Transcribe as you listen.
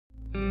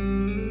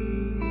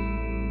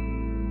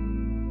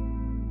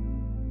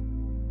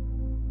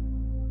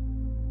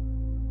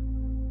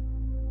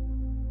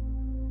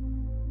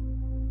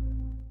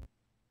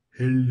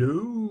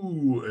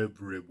Hello,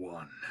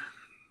 everyone.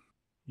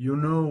 You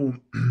know,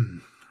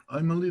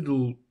 I'm a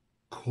little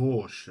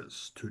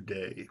cautious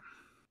today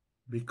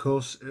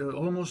because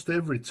almost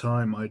every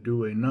time I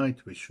do a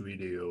Nightwish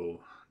video,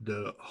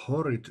 the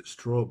horrid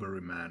strawberry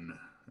man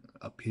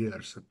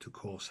appears to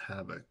cause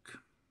havoc.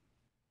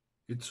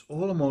 It's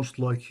almost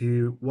like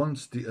he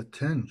wants the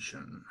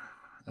attention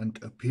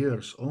and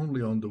appears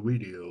only on the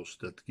videos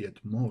that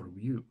get more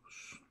views.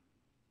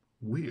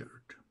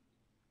 Weird.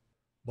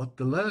 But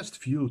the last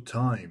few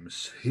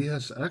times he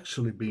has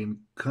actually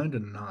been kinda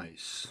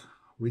nice,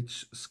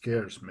 which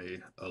scares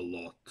me a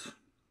lot.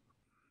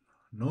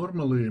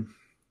 Normally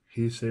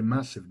he's a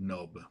massive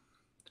knob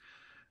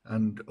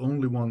and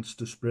only wants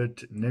to spread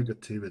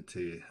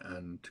negativity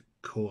and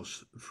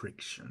cause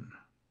friction.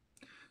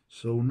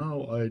 So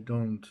now I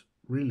don't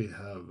really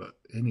have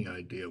any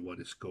idea what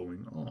is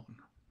going on.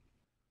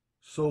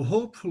 So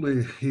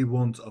hopefully he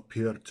won't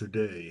appear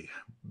today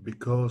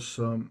because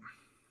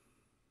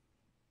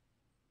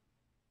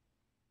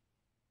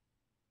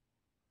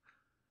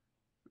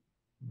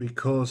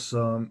because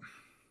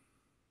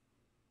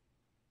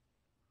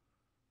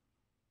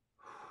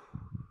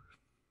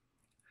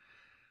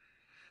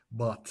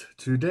but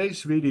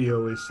today's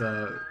video is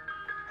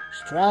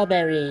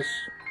Strawberries.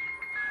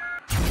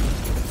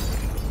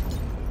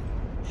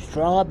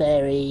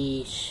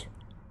 Strawberries.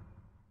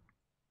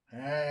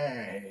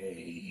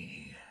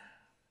 Hey.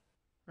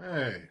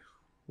 Hey,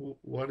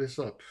 what is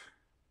up?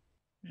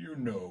 You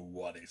know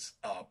what is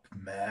up,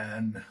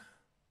 man.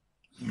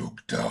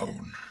 Look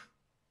down.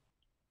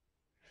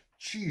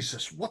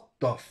 Jesus, what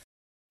the f?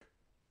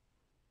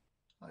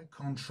 I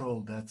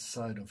control that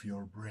side of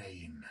your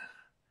brain.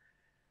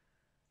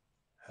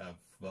 Have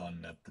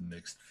fun at the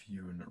next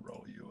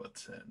funeral you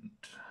attend.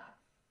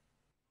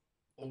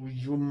 Oh,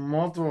 you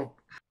mother...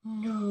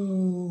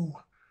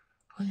 No,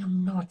 I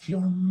am not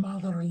your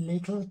mother,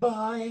 little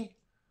boy.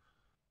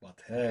 But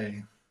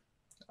hey,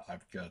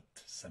 I've got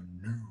some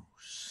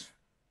news.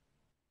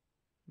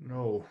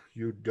 No,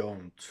 you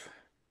don't.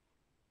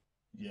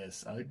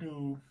 Yes, I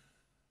do.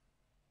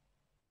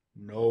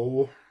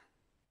 No.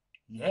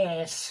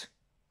 Yes.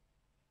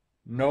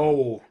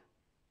 No.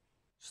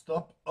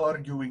 Stop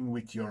arguing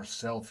with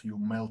yourself, you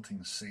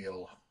melting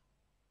seal.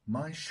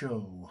 My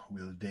show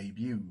will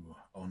debut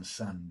on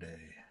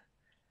Sunday.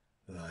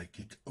 Like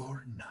it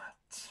or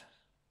not.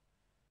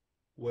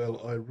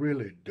 Well, I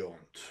really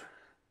don't.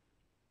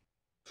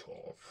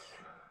 Tough.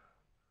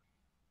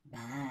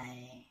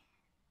 Bye.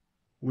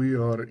 We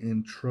are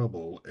in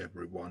trouble,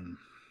 everyone.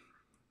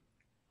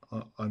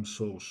 I'm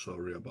so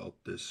sorry about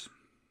this.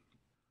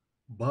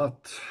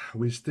 But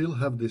we still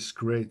have this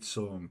great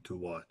song to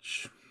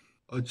watch.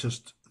 I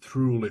just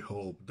truly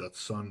hope that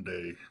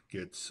Sunday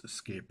gets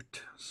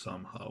skipped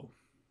somehow.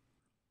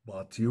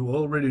 But you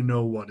already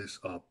know what is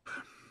up.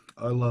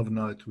 I love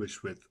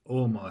Nightwish with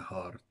all my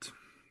heart.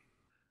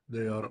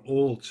 They are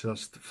all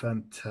just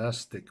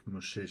fantastic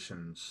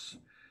musicians,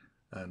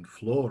 and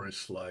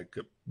flourish like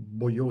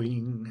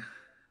boyoing.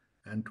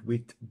 And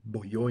with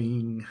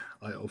boyoing,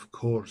 I of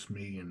course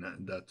mean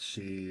that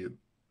she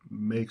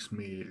makes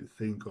me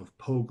think of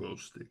pogo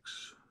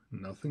sticks,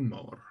 nothing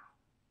more.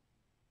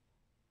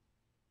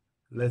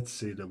 Let's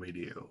see the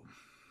video.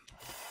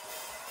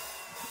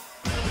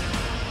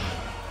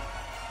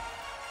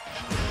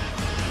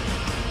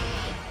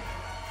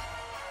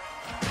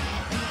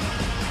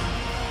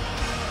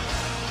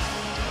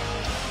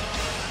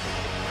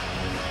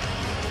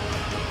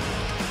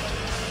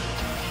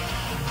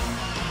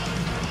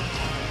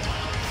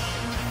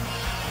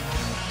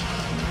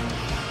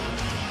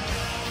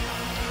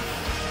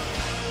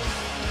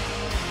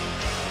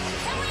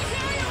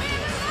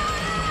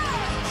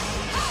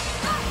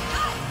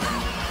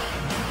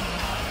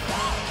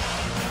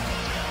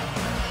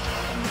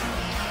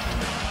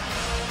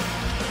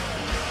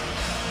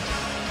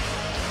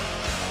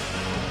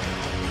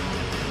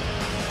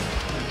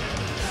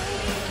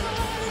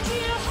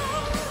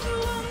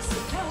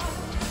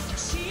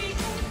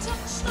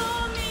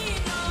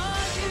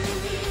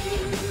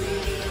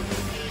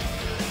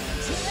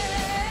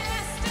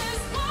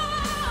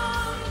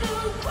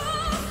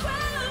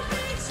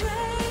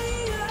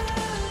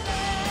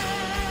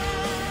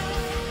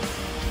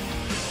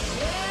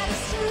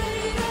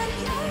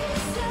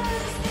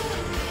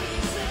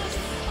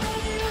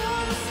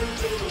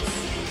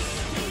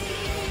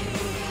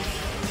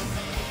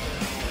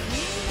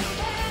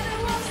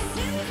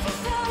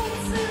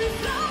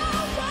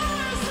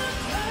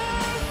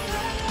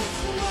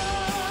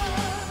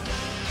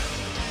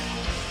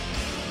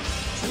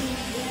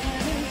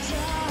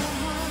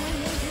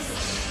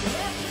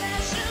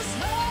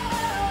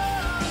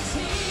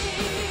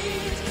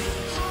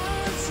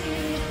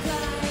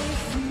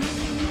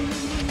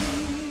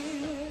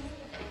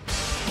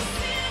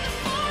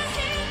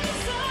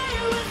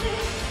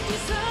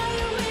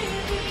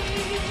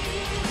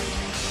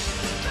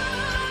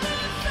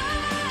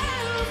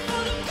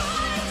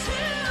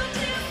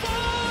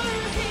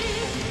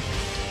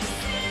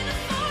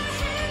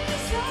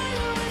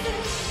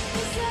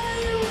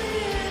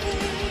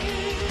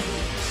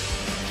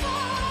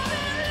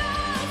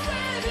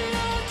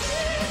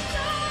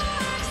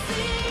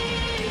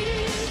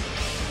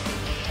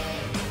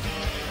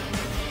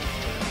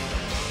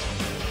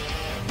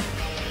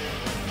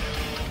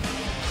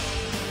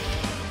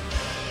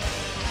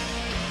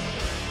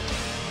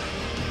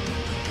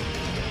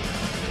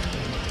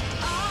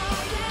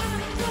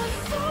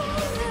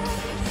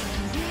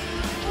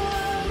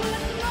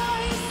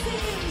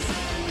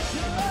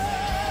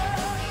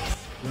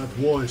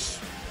 voice.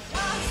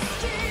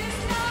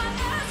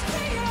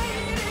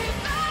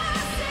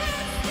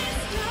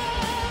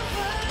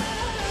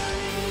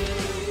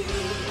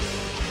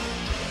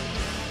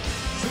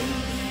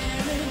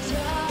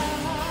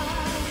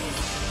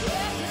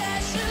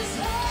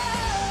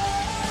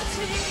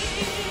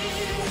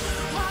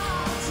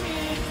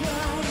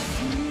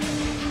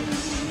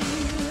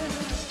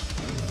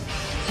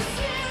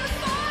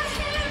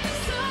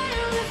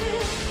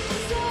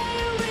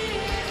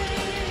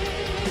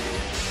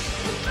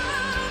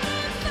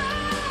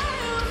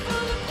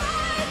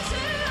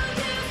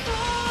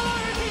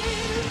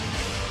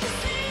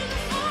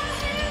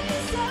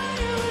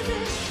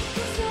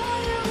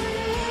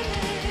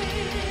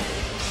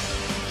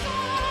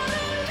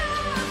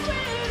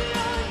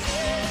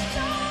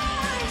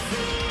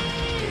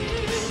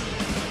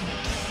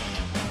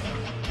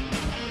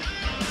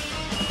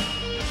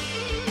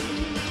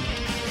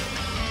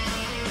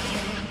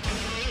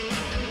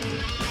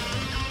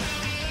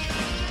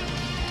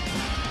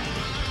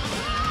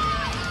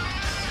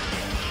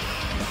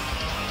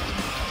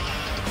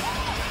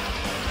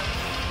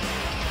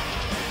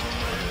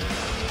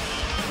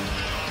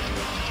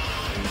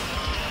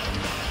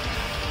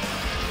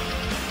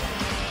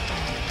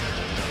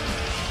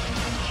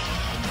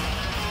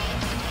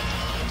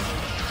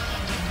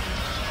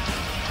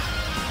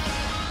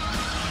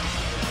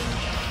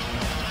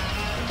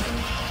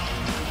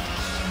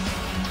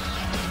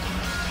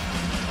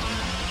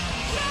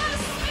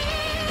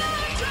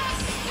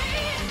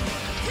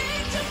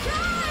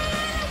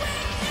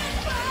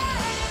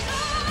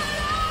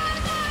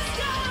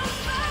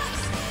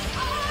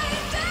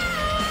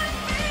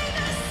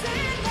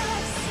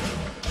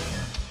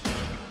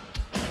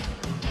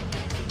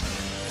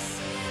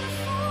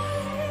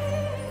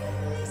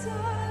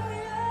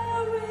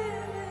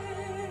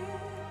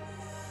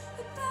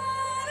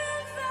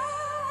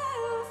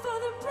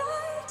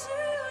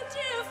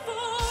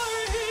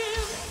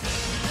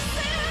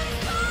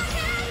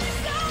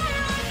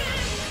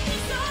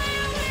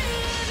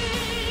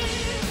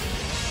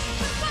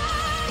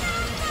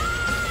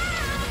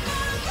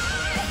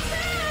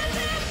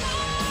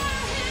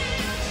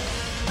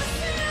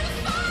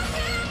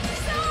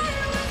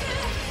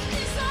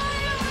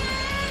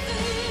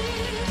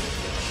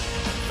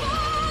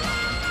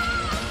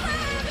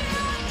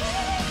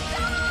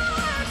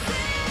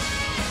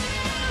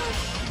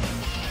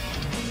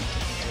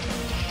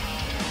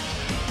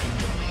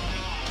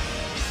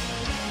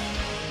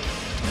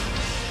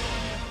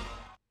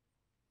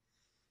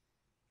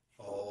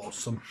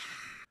 Awesome.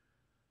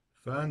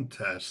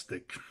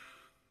 Fantastic.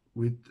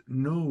 With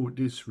no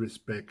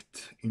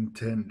disrespect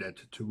intended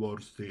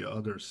towards the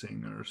other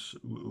singers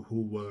who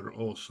were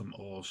awesome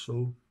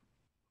also.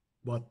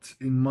 But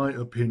in my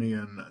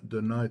opinion,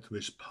 the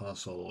Nightwish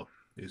puzzle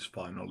is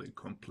finally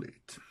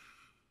complete.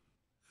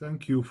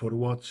 Thank you for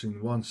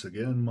watching once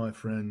again, my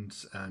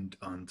friends, and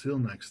until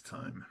next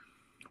time.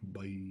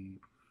 Bye.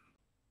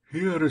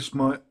 Here is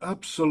my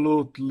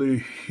absolutely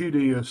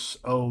hideous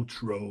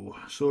outro.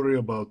 Sorry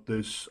about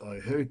this, I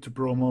hate to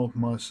promote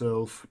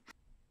myself.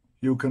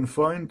 You can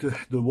find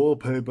the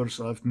wallpapers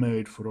I've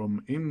made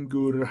from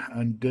Imgur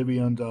and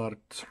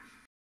DeviantArt.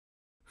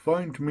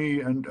 Find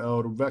me and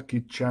our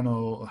Wacky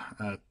channel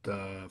at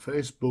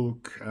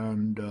Facebook,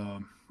 and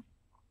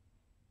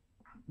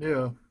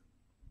yeah,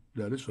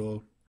 that is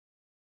all.